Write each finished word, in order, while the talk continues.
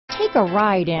Take a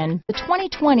ride in the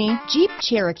 2020 Jeep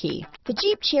Cherokee. The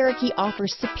Jeep Cherokee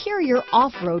offers superior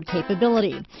off-road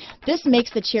capability. This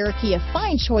makes the Cherokee a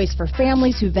fine choice for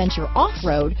families who venture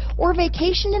off-road or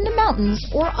vacation in the mountains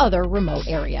or other remote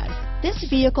areas. This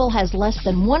vehicle has less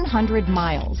than 100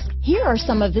 miles. Here are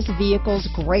some of this vehicle's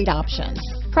great options: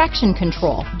 traction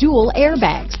control, dual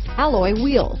airbags, alloy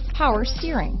wheels, power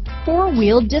steering,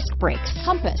 four-wheel disc brakes,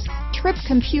 compass, trip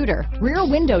computer, rear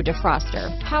window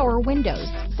defroster, power windows,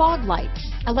 fog lights,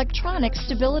 electronic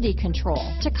stability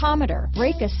control, tachometer,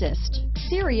 brake assist,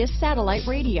 Sirius satellite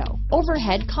radio,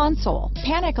 overhead console,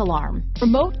 panic alarm,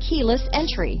 remote keyless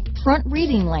entry, front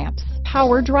reading lamps,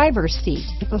 power driver's seat.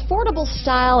 If affordable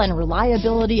style and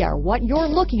reliability are what you're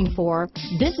looking for,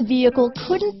 this vehicle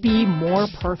couldn't be more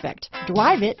perfect.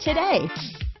 Drive it today.